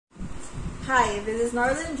Hi, this is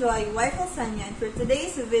Norlin Joy, wife of Sanya, and for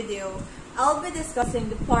today's video, I'll be discussing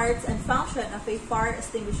the parts and function of a fire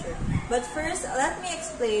extinguisher. But first, let me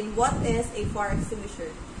explain what is a fire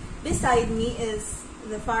extinguisher. Beside me is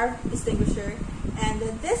the fire extinguisher, and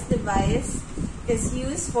this device is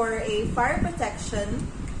used for a fire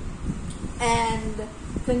protection and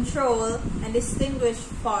control and extinguish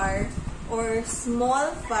fire or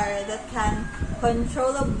small fire that can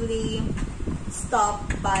controllably stop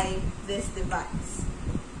by this device.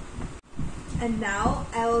 And now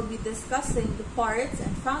I will be discussing the parts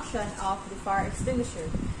and function of the fire extinguisher.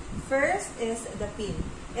 First is the pin.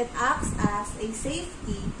 It acts as a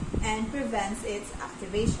safety and prevents its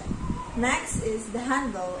activation. Next is the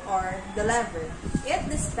handle or the lever. It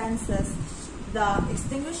dispenses the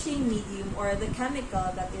extinguishing medium or the chemical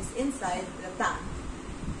that is inside the tank.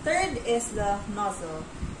 Third is the nozzle.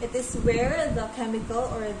 It is where the chemical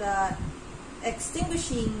or the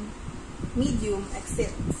extinguishing medium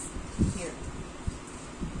exits here.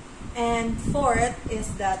 And fourth is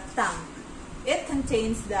the tank. It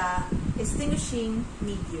contains the extinguishing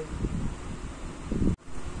medium.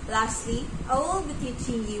 Lastly, I will be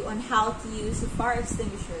teaching you on how to use a fire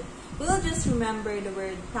extinguisher. We will just remember the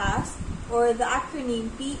word PASS or the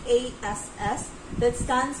acronym PASS that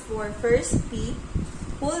stands for first P,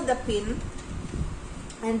 pull the pin,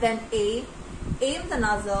 and then A, aim the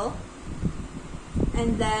nozzle,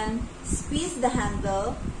 and then squeeze the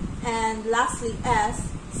handle, and lastly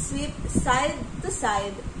S, sweep side to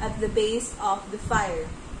side at the base of the fire.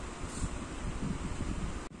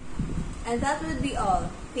 And that would be all.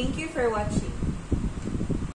 Thank you for watching.